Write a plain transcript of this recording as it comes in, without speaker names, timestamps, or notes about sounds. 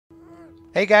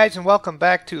Hey guys, and welcome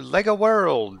back to LEGO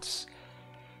Worlds!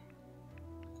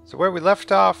 So where we left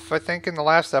off, I think in the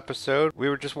last episode, we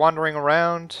were just wandering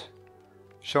around,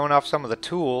 showing off some of the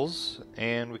tools,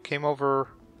 and we came over...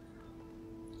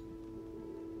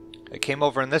 I came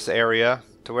over in this area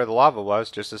to where the lava was,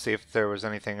 just to see if there was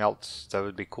anything else that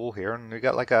would be cool here, and we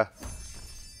got like a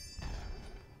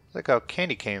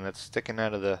candy cane that's sticking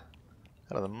out of the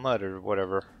mud or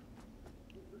whatever.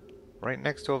 Right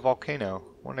next to a volcano.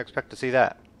 Wouldn't expect to see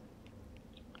that.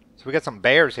 So we got some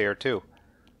bears here too.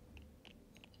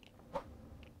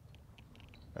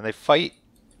 And they fight.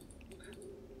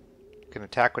 Can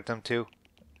attack with them too.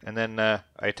 And then I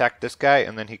attacked this guy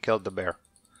and then he killed the bear.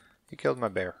 He killed my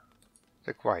bear.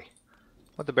 Like, why?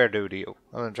 What'd the bear do to you?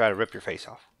 Other than try to rip your face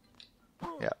off.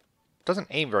 Yeah. Doesn't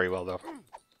aim very well though.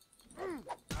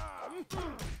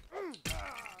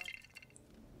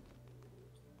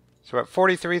 So we're at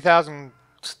 43,000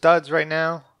 studs right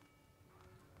now.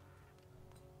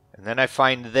 And then I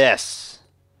find this.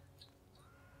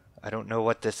 I don't know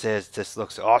what this is. This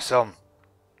looks awesome.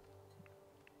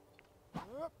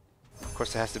 Of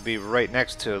course it has to be right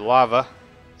next to lava.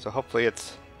 So hopefully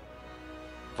it's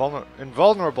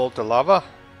invulnerable to lava.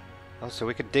 Oh, so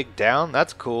we could dig down?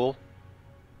 That's cool.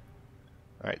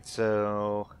 Alright,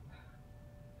 so...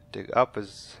 dig up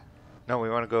is... No,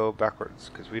 we want to go backwards,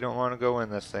 because we don't want to go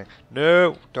in this thing.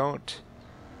 No, don't.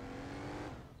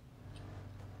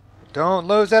 Don't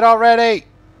lose it already!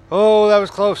 Oh, that was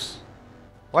close.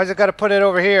 Why's it got to put it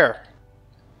over here?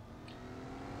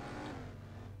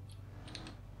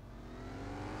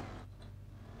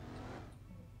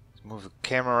 Let's move the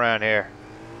camera around here.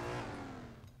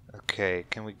 Okay,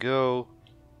 can we go...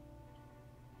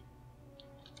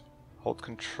 hold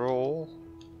control...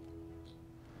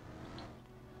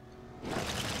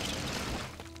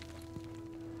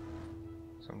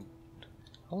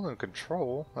 Holding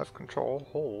control, left control,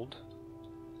 hold.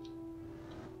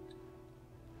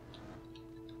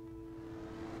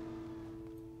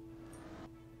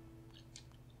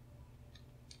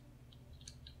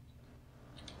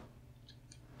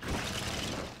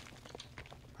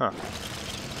 Huh.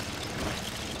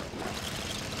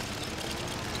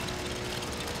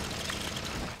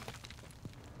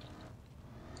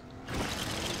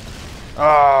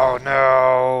 Oh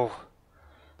no!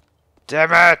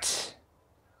 Damn it!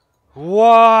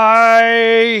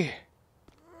 Why?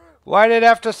 Why did it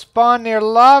have to spawn near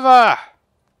lava?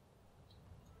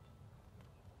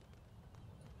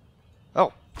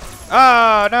 Oh.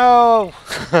 Oh, no!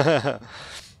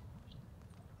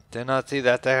 Did not see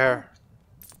that there.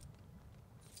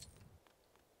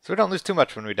 So we don't lose too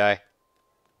much when we die.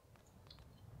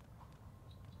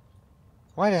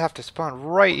 Why did it have to spawn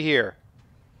right here?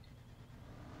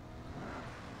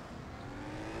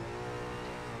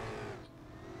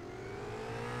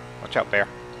 Watch out, bear.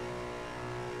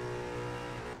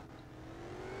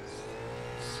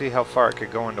 See how far it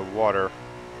could go into water.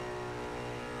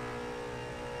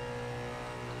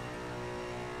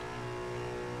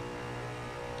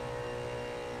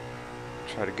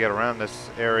 Try to get around this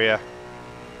area.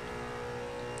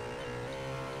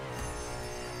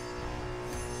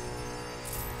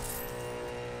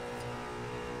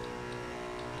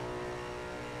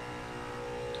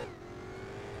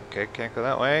 Okay, can't go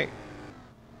that way.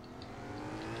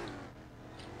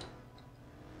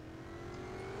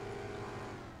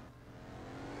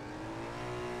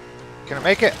 Can I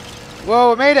make it?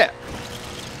 Whoa, I made it!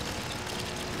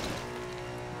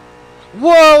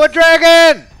 Whoa, a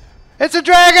dragon! It's a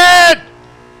dragon!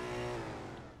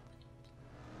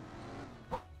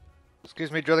 Excuse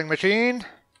me, drilling machine.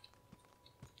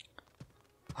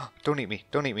 Don't eat me,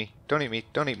 don't eat me, don't eat me,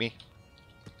 don't eat me.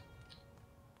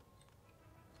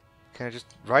 Can I just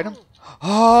ride him?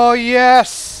 Oh,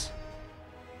 yes!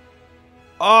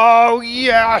 Oh,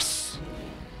 yes!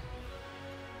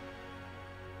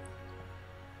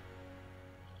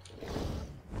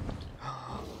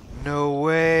 No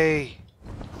way.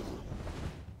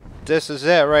 This is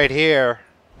it right here.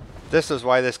 This is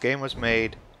why this game was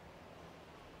made.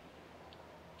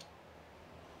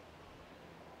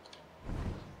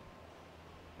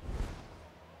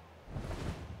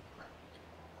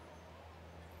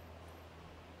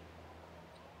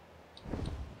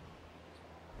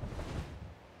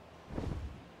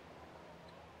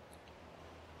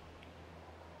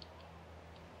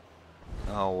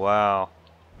 Oh, wow.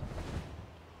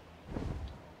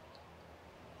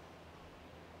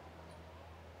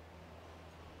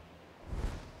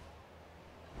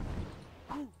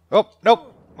 Oh,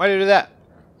 nope. Why did I do that?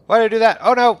 Why did I do that?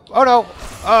 Oh, no. Oh, no.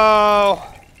 Oh.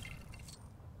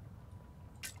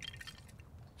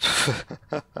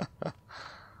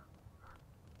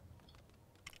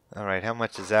 Alright, how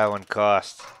much does that one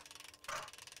cost?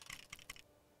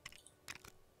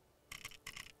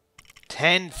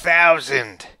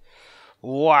 10,000!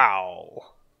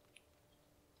 Wow!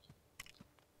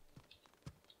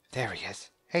 There he is.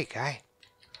 Hey, guy.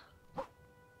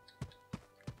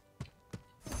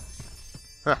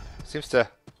 Huh. Seems to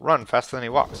run faster than he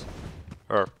walks.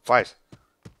 Or flies.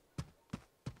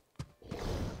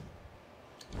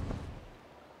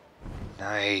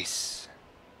 Nice.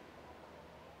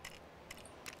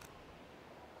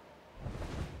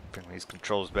 Bring these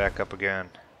controls back up again.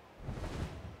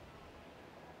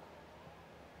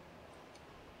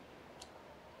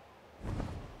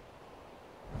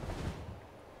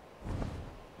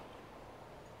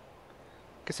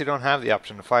 Guess you don't have the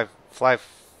option to fly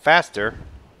faster.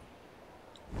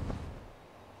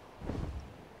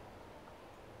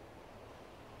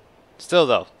 Still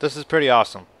though, this is pretty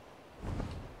awesome.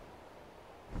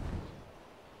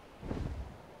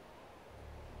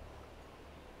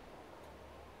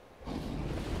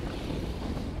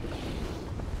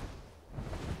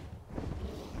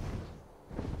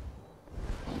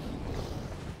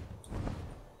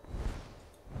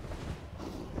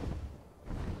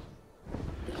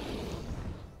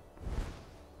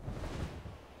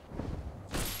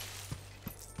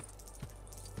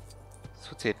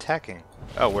 What's he attacking?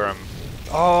 Oh, where I'm...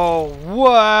 Oh,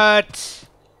 what?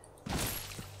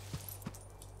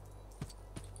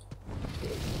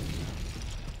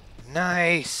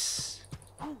 Nice.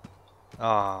 Oh.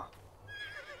 I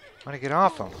want to get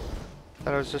off him. I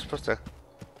thought I was just supposed to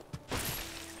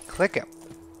click him.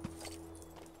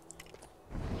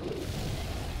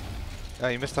 Oh,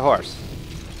 you missed a horse.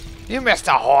 You missed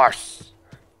a horse!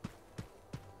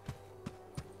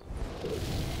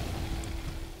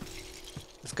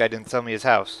 This guy didn't sell me his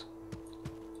house.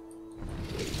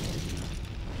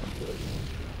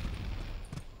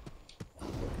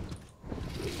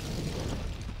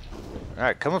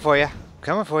 Alright, coming for you.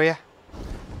 Coming for you.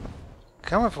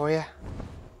 Coming for you.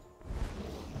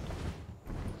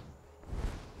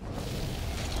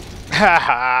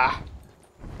 Haha!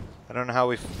 I don't know how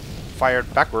we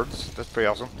fired backwards. That's pretty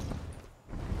awesome.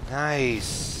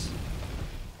 Nice.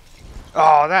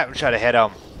 Oh, that should have hit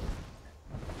him.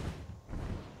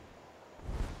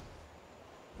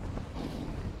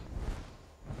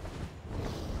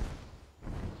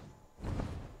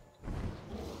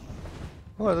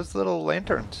 Oh, those little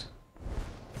lanterns.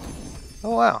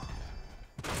 Oh, wow.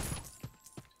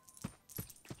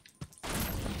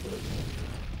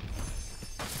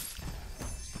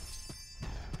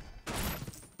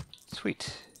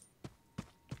 Sweet.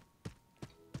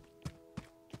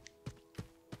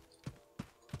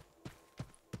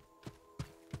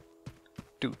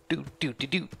 Do do do do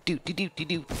do do do do do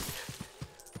do.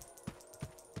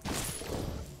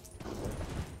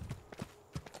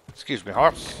 Excuse me,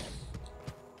 horse.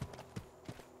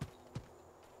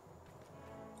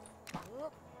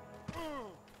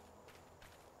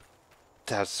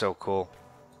 That's so cool.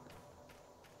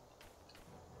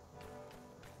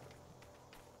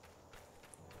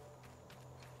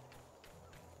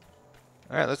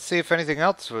 Alright, let's see if anything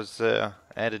else was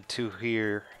added to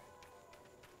here.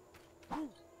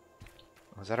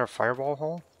 Was that our fireball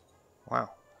hole?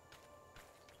 Wow.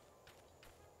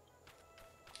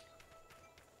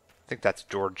 I think that's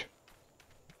George.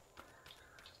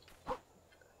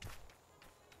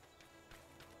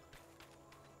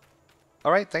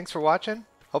 Alright, thanks for watching.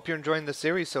 Hope you're enjoying the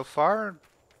series so far.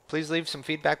 Please leave some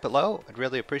feedback below. I'd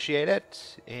really appreciate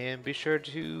it. And be sure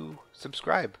to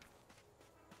subscribe.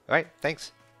 Alright,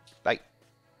 thanks.